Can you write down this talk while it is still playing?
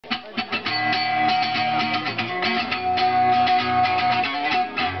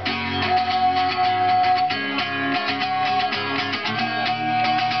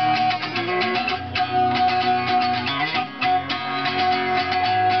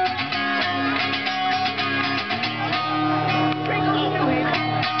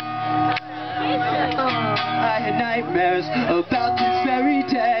years about this very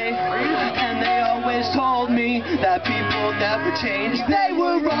day, and they always told me that people never change. They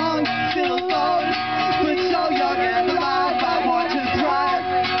were wrong, still alone, but so young and alive. I want to thrive.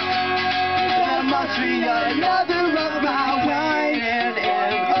 There must be another of my wine in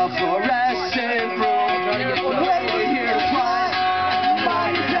a fluorescent room, waiting here to fly my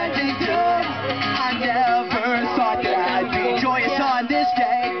impending doom. I never thought that I'd be joyous on this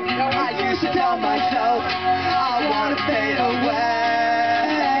day. I used to tell myself I want to fade away.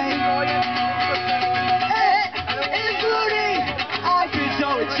 It's Rudy. I feel so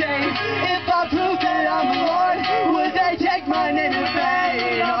ashamed. If I prove that I'm the Lord, would they take my name in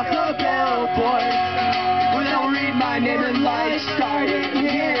vain off the billboard? Would they read my name in lights starting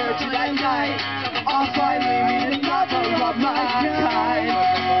here to that night? I'll finally meet another of my kind.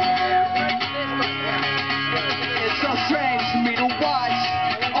 It's so strange for me to watch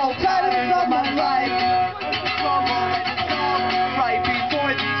all patterns of my life right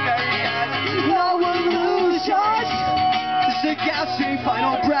before these very eyes. No illusions. This is a gasping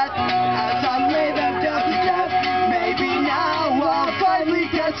final breath as I lay them down to death. Maybe now I'll finally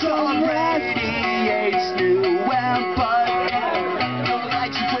get some rest. EA's new empire, the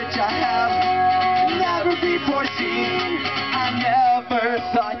lights which I have never before seen. I never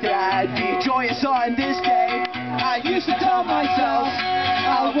thought that I'd be joyous on this day. I used to tell myself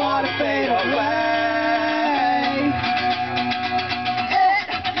I want to fade away. It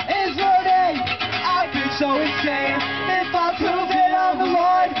is loading. I've been so insane. If I prove that I'm the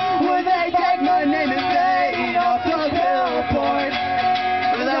Lord, would they take my name in vain off the billboard?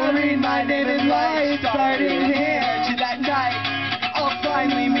 Will they read my name in lights starting here to that night? I'll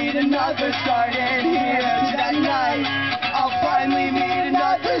finally meet another starting here to that night. I'll finally meet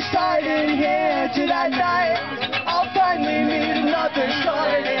another starting here to that night. I'll finally meet another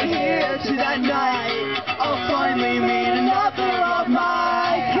starting here to that night.